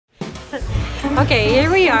Okay,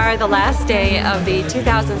 here we are, the last day of the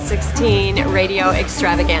 2016 Radio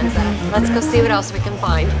Extravaganza. Let's go see what else we can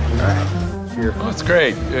find. All right. Well, it's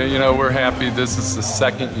great. You know, we're happy. This is the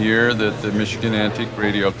second year that the Michigan Antique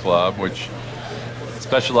Radio Club, which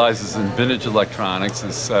specializes in vintage electronics,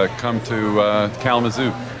 has come to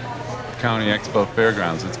Kalamazoo County Expo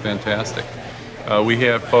Fairgrounds. It's fantastic. We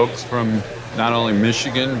have folks from not only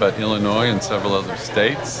Michigan, but Illinois and several other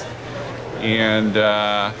states. And,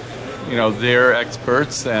 you know, they're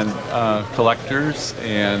experts and collectors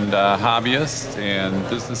and hobbyists and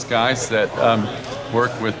business guys that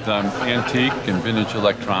work with antique and vintage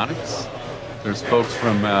electronics. There's folks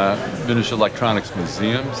from Vintage Electronics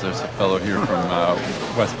Museums. There's a fellow here from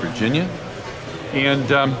West Virginia. And,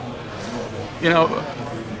 you know,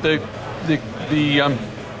 the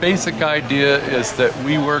basic idea is that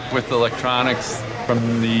we work with electronics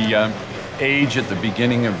from the age at the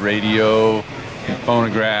beginning of radio and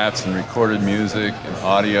phonographs and recorded music and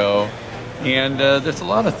audio. And there's a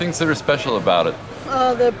lot of things that are special about it.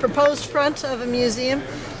 The proposed front of a museum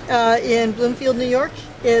in Bloomfield, New York.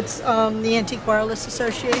 It's the Antique Wireless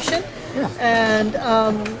Association. Yeah. And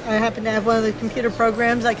I happen to have one of the computer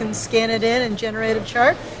programs. I can scan it in and generate a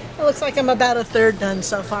chart. It looks like I'm about a third done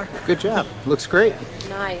so far. Good job. Looks great.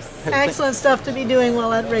 Nice. Excellent stuff to be doing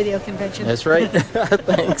while at radio convention. That's right.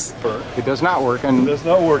 Thanks. It does not work. It does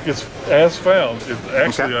not work. It's as found.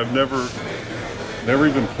 Actually, Okay. I've never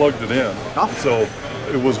even plugged it in. Oh. So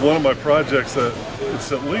it was one of my projects that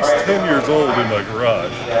it's at least 10 years old in my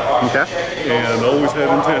garage. Okay. And always had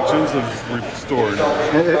intentions of restoring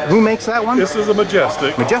it. Who makes that one? This is a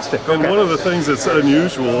Majestic. Majestic. And Okay. one of the things that's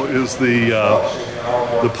unusual is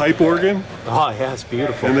the pipe organ. Oh, yeah, it's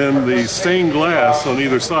beautiful. And then the stained glass on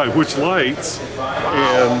either side, which lights,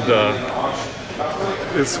 and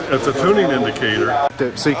it's a tuning indicator.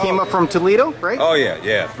 So you came up from Toledo, right? Oh yeah,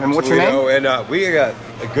 yeah. And what's Toledo, your name? And we got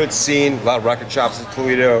a good scene, a lot of record shops in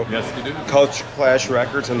Toledo. Yes, we do. Culture Clash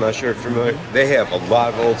Records, I'm not sure if you're familiar. They have a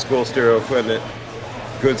lot of old school stereo equipment,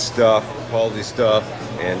 good stuff, quality stuff,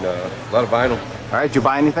 and a lot of vinyl. All right, did you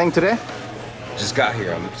buy anything today? Just got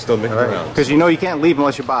here, I'm still making around. Because you know you can't leave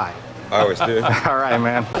unless you buy. I always do. All right,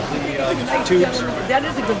 man. Tubes. That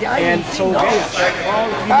is a good idea. And so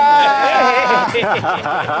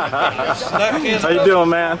How you doing,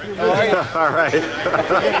 man? All right.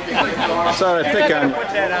 Sorry to pick on.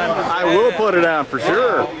 I will put it on for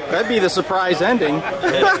sure. That'd be the surprise ending.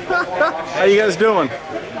 How you guys doing?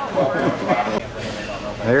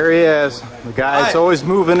 There he is. The guy that's always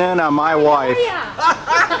moving in on my wife.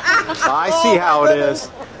 I see how it is.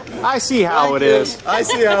 I see how it is. I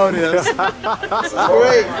see how it is.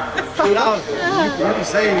 Great. You can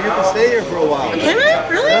stay here for a while. Can I?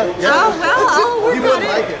 Really? Yeah. Oh, well, I'll work You on wouldn't it.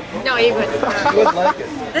 like it. No, he wouldn't. You wouldn't like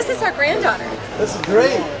it. This is our granddaughter. This is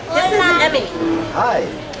great. This is Emmy. Hi.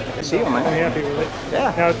 I see you, man. I'm happy with it.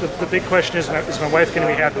 Yeah. Now the big question is my wife going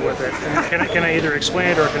to be happy with it? And can I either explain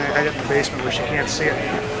it or can I hide it in the basement where she can't see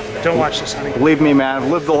it? Don't watch this, honey. Believe me, man. I've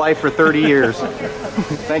lived the life for 30 years.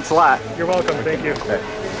 Thanks a lot. You're welcome. Thank you.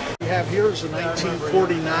 We have here is a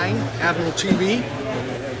 1949 Admiral TV.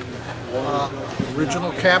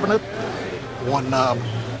 Original cabinet. One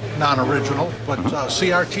non-original, but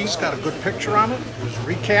CRT's got a good picture on it. It was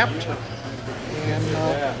recapped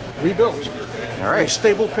and rebuilt. All right. Very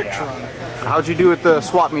stable picture on it. How'd you do at the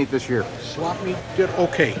swap meet this year? Swap meet did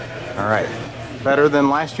okay. All right. Better than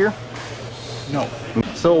last year? No.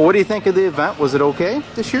 So what do you think of the event? Was it okay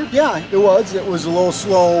this year? Yeah, it was. It was a little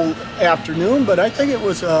slow afternoon, but I think it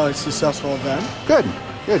was a successful event. Good.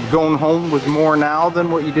 Good. Going home with more now than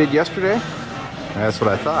what you did yesterday? That's what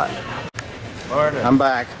I thought. Morning. I'm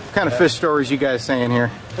back. What kind of fish stories you guys saying here?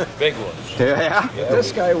 Big ones. Yeah?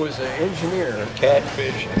 This guy was an engineer of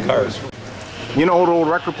catfish and cars. You know what old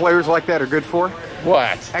record players like that are good for?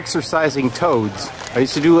 What? Exercising toads. I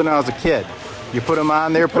used to do it when I was a kid. You put them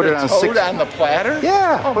on there, put it on toad on the platter?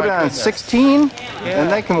 Yeah, Oh put it my on goodness. 16, Yeah. and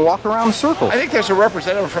they can walk around in circles. I think there's a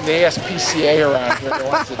representative from the ASPCA around here that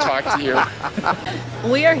wants to talk to you.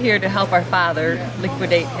 We are here to help our father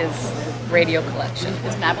liquidate his radio collection,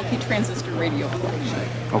 his novelty transistor radio collection.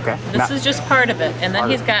 Okay. This is just part of it, and then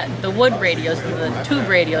he's got the wood radios and the tube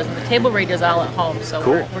radios and the table radios all at home, so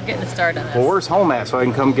Cool. we're getting a start on this. Well, where's home at so I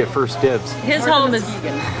can come get first dibs? His home is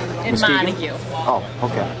in Muskegon? Montague. Oh,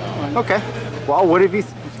 okay. Okay. Well, what have you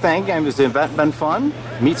think? Has the event been fun?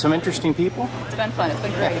 Meet some interesting people? It's been fun. It's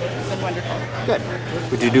been great. It's been wonderful. Good.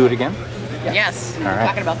 Would you do it again? Yes. All right.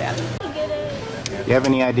 Talking about that. You have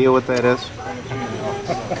any idea what that is?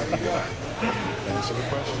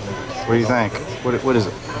 What do you think? What is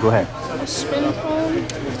it? Go ahead. A spin phone?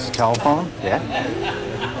 It's a telephone?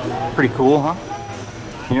 Yeah. Pretty cool, huh?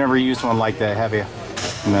 You never used one like that, have you?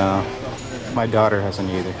 No. My daughter hasn't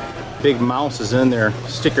either. Big mouse is in there.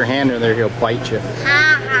 Stick your hand in there, he'll bite you.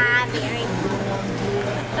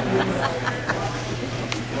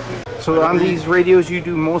 So on these radios, you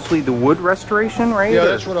do mostly the wood restoration, right? Yeah,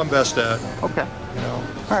 that's what I'm best at. Okay. You know,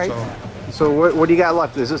 all right. So what do you got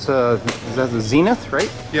left? Is that the Zenith, right?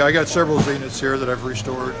 Yeah, I got several Zeniths here that I've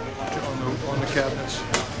restored on the cabinets.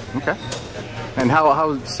 Okay. And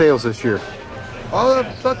how sales this year? Oh,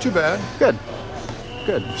 not too bad. Good.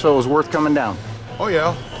 Good. So it was worth coming down. Oh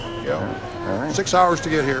yeah, yeah. All right. 6 hours to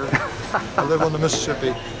get here. I live on the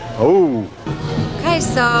Mississippi. Oh. Okay,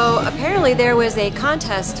 so apparently there was a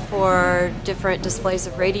contest for different displays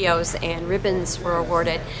of radios and ribbons were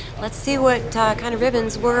awarded. Let's see what kind of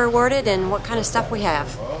ribbons were awarded and what kind of stuff we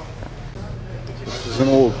have. This is an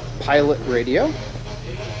old Pilot radio.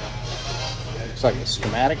 Looks like a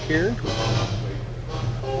schematic here.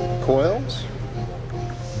 Coils.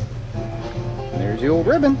 And there's the old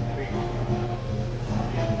ribbon.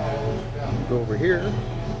 Go over here.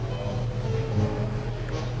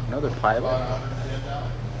 Another Pilot.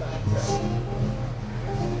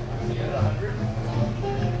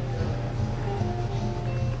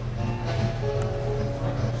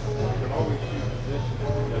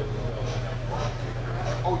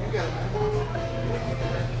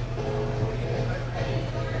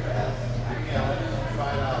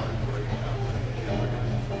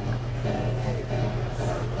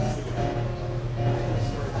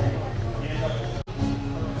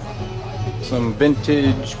 Some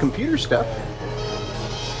vintage computer stuff.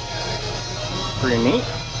 Pretty neat.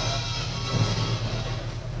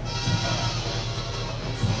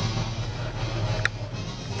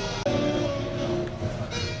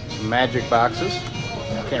 Some magic boxes.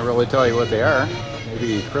 Can't really tell you what they are.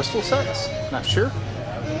 Maybe crystal sets? Not sure.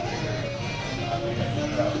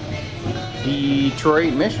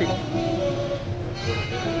 Detroit, Michigan.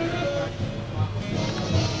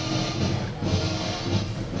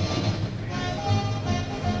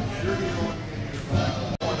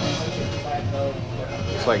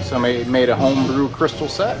 Looks like somebody made a homebrew crystal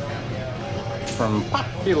set from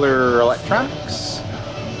Popular Electronics.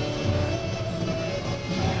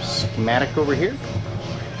 Schematic over here.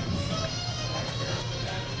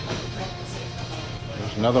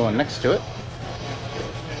 There's another one next to it.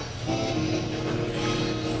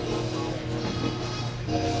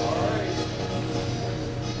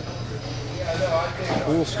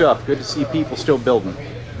 Cool stuff. Good to see people still building.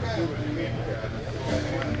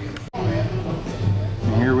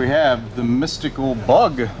 Here we have the Mystical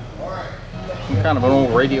Bug. Some kind of an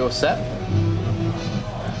old radio set.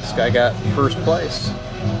 This guy got first place.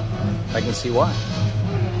 I can see why.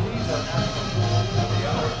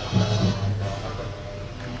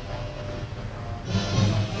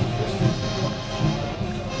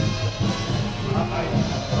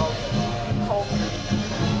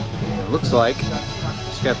 It looks like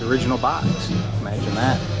it's got the original box. Imagine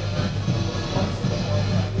that.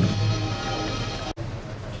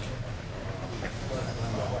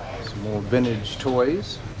 More vintage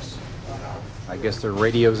toys. I guess they're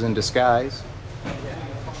radios in disguise.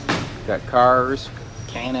 Got cars,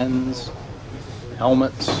 cannons,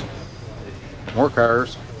 helmets, more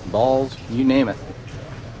cars, balls, you name it.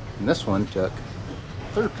 And this one took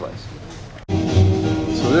third place.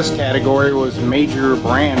 So this category was major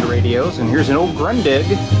brand radios, and here's an old Grundig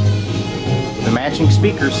with the matching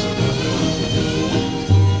speakers.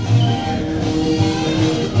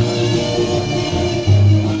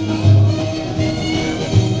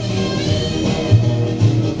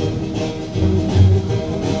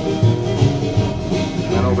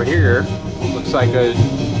 Over here, looks like a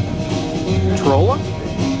Trolla.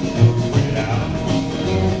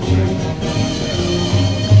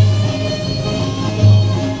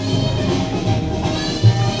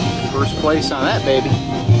 First place on that baby.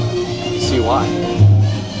 Let's see why.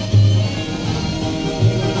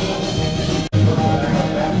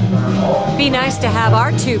 Be nice to have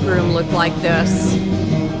our tube room look like this.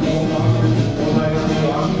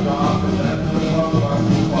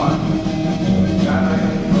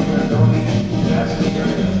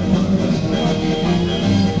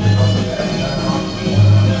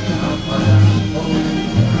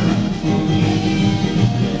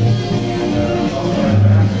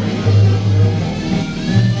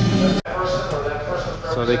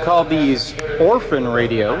 So they call these orphan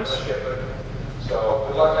radios. So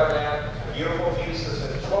good luck, man. Beautiful piece. This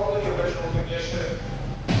is totally original condition.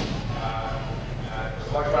 It was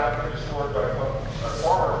electronically restored by a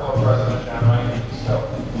former club president, John Ryan. So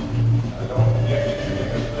don't get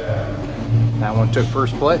confused with that. That one took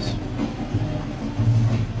first place.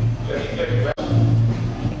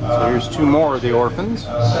 Here's two more of the orphans.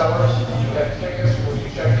 Sellers, you get tickets when you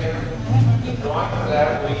check in. The drawing for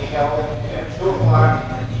that we held at 2 o'clock.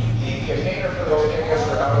 The container for those tickets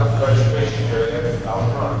are out of the registration area out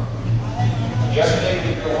front. Yesterday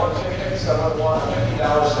we drew 1 ticket, someone won $50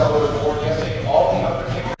 seller reward yesterday. All the other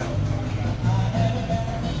tickets.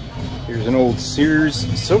 Here's an old Sears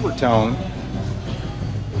Silvertone,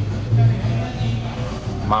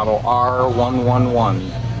 model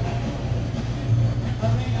R111.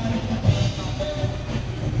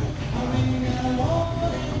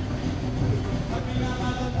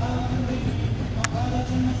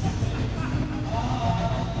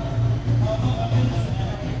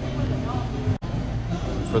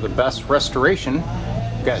 For the best restoration,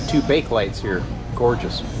 we've got 2 bake lights here.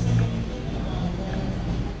 Gorgeous.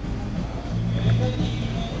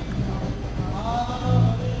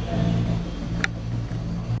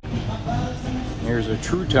 Here's a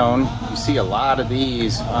True Tone. You see a lot of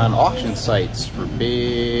these on auction sites for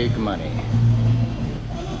big money.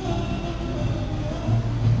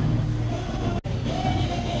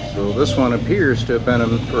 So this one appears to have been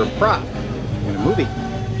for a prop in a movie.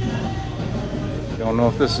 Don't know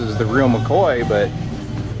if this is the real McCoy, but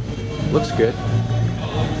looks good.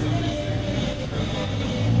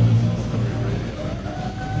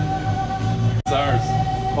 It's ours.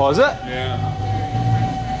 Oh, is it? Yeah.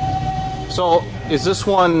 So, is this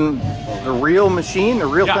one the real machine, the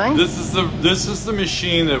real thing? This is the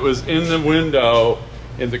machine that was in the window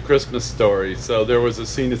in the Christmas Story. So there was a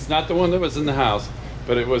scene. It's not the one that was in the house,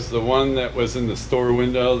 but it was the one that was in the store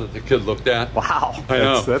window that the kid looked at. Wow, I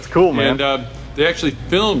know. That's cool, man. And they actually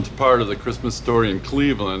filmed part of the Christmas Story in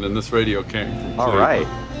Cleveland, and this radio came from Cleveland. All right,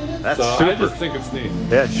 that's so super. I just think it's neat.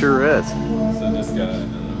 Yeah, it sure is. So just got another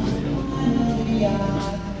video.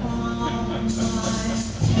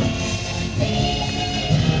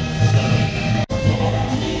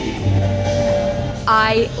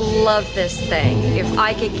 I love this thing. If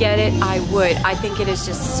I could get it, I would. I think it is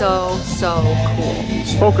just so, so cool.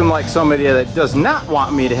 Spoken like somebody that does not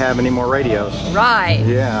want me to have any more radios. Right.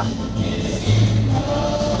 Yeah.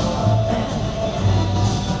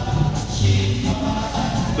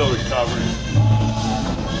 Still recovering.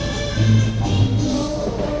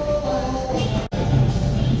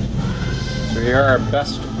 So here our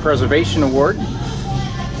Best Preservation Award.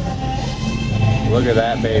 Look at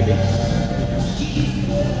that baby.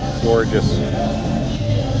 Gorgeous.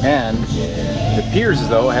 And it appears as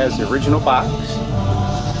though it has the original box,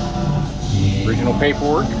 original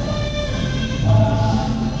paperwork.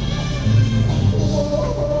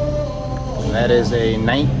 And that is a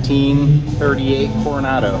 1938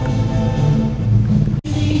 Coronado.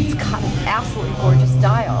 It's got an absolutely gorgeous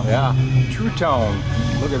dial. Yeah, True Tone.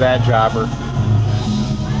 Look at that jobber.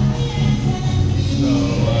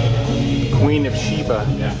 Queen of Sheba.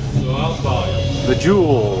 Yeah, so I'll call you. The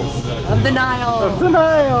jewels. Of the Nile. Of the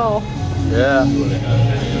Nile. Yeah.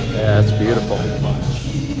 Yeah, it's beautiful.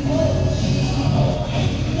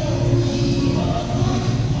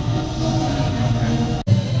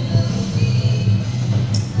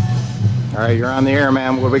 All right, you're on the air,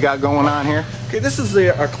 man. What do we got going on here? Okay, this is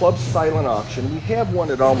our club silent auction. We have one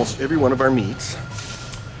at almost every one of our meets.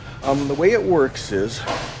 The way it works is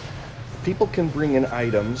people can bring in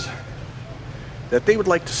items that they would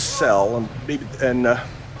like to sell, and maybe, you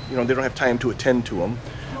know, they don't have time to attend to them.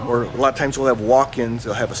 Or a lot of times we'll have walk-ins.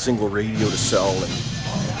 They'll have a single radio to sell, and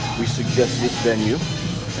we suggest this venue.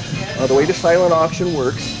 The way the silent auction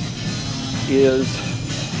works is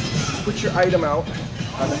put your item out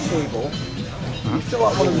on the table. You fill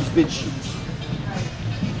out one of these bid sheets.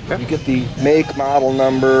 You get the make, model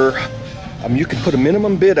number. You can put a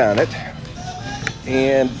minimum bid on it,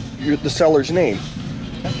 and the seller's name.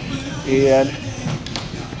 And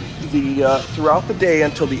throughout the day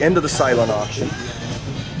until the end of the silent auction,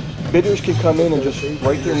 bidders can come in and just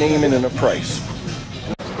write their name in and a price.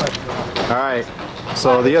 All right.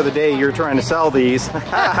 So the other day you were trying to sell these.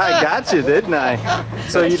 I got you, didn't I?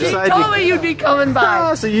 So you decided. She told me you'd be coming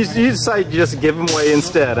by. Oh, so you decided to just give them away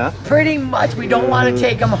instead, huh? Pretty much. We don't want to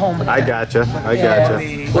take them home again. I gotcha. I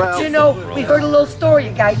gotcha. But you know, we heard a little story.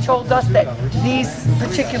 A guy told us that these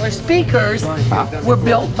particular speakers were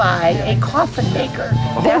built by a coffin maker.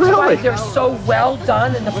 That's why they're so well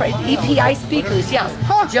done. And the EPI speakers, yes.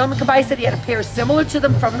 Gentleman come by, said he had a pair similar to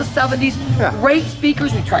them from the 70s. Yeah. Great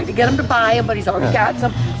speakers. We tried to get him to buy them, but he's already got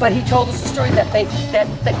some. But he told us a story that the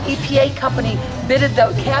EPA company bidded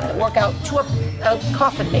the cabinet work out to a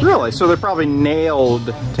coffin maker. Really? So they're probably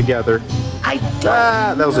nailed together. I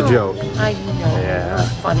don't that was a joke. I know. Yeah. That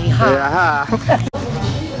was funny, huh?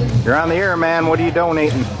 Yeah. You're on the air, man. What are you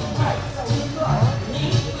donating?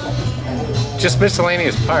 Just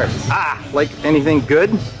miscellaneous parts. Ah, like anything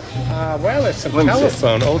good? Well, there's some Let me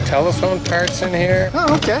see. old telephone parts in here.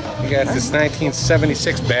 Oh, okay. You got this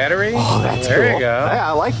 1976 battery. Oh, that's there cool. you go. Yeah,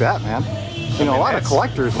 I like that, man. You know, a lot of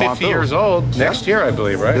collectors want 50 those. years old next year, I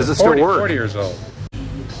believe, right? Does it still work? 40 years old.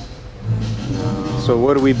 So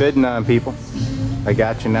what are we bidding on, people? I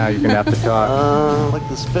got you now. You're gonna have to talk. Like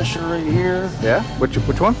this Fisher right here. Yeah. Which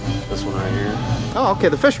one? This one right here. Oh, okay,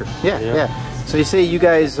 the Fisher. Yeah. So you say you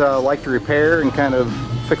guys like to repair and kind of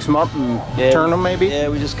fix them up and turn them, maybe? Yeah,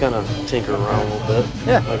 we just kind of tinker around a little bit.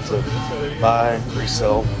 Yeah. Like to buy,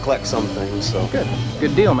 resell, collect some things. So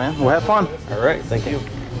Good deal, man. We'll have fun. All right, thank you.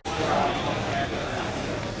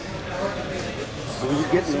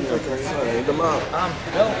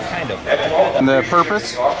 Kind of. And the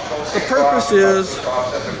purpose? The purpose is,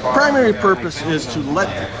 primary purpose is to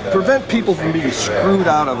prevent people from being screwed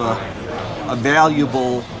out of a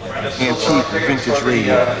valuable antique vintage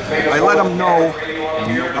radio. I let them know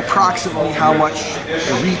approximately how much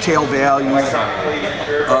the retail value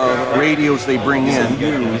of radios they bring in,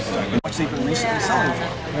 and how much they've been recently selling for.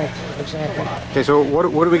 Okay, so what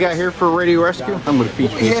do we got here for Radio Rescue? I'm going to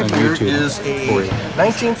feature What we this have on here YouTube is a for you.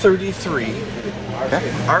 1933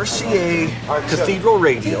 RCA cathedral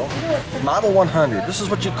radio, model 100. This is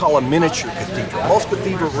what you'd call a miniature cathedral. Most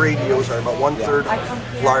cathedral radios are about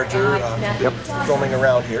 1/3 larger, filming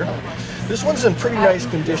around here. This one's in pretty nice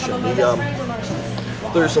condition.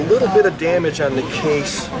 There's a little bit of damage on the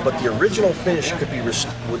case, but the original finish could be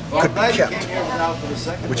kept,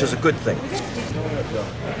 which is a good thing.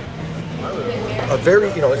 A very,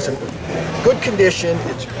 it's in good condition.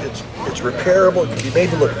 It's repairable. It can be made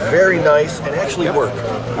to look very nice and actually work.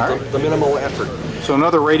 The minimal effort. So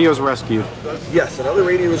another radio is rescued. Yes, another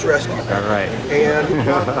radio is rescued. All right. And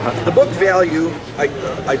the book value,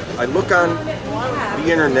 I look on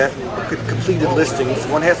the internet, look at completed listings.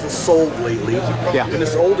 One hasn't sold lately. Yeah. In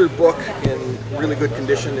this older book, in really good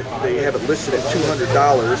condition, they have it listed at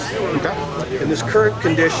 $200. Okay. In this current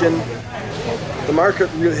condition, the market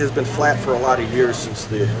really has been flat for a lot of years since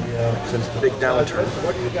the big downturn.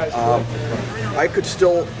 I could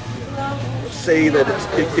still say that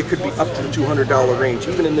it could be up to the $200 range,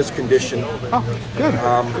 even in this condition. Oh, good.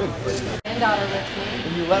 Granddaughter with me.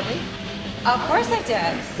 Did you let me? Of course I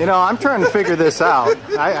did. You know, I'm trying to figure this out.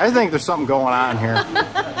 I think there's something going on here.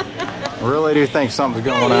 I really do think something's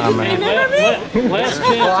going on, man. Last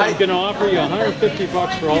chance, I'm going to offer you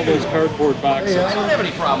 $150 for all those cardboard boxes. I don't have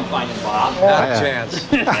any problem finding Bob. Not a chance.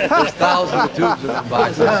 There's thousands of tubes in the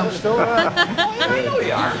boxes. I know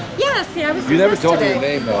you are. Yes, yeah, I was You never told me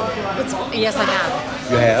yesterday. your name, though. Yes, I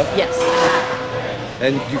have. You have? Yes.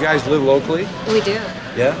 And you guys live locally? We do.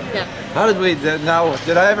 Yeah? Yeah. How did we, now,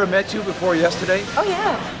 did I ever met you before yesterday? Oh,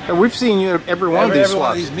 yeah. We've seen you at every one of these Every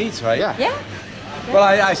one of swaps. these meets, right? Yeah. Yeah. Well,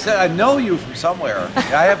 I said I know you from somewhere.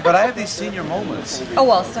 But I have these senior moments. Oh,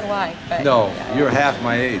 well, so do I. But No, you're half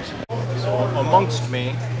my age. So amongst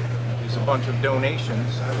me, there's a bunch of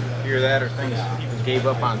donations. Hear that, or things people gave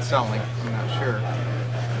up on selling. I'm not sure.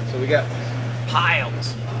 So we got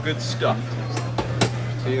piles of good stuff.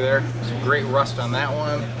 See there? Some great rust on that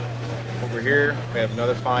one. Over here, we have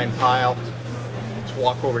another fine pile. Let's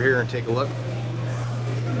walk over here and take a look.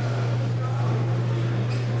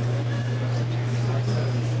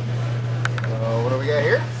 What do we got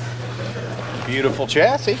here? Beautiful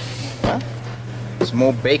chassis. Huh? Some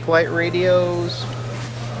old Bakelite radios.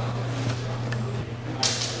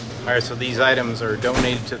 Alright, so these items are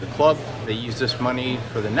donated to the club. They use this money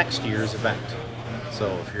for the next year's event. So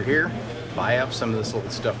if you're here, buy up some of this little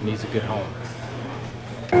stuff. Needs a good home.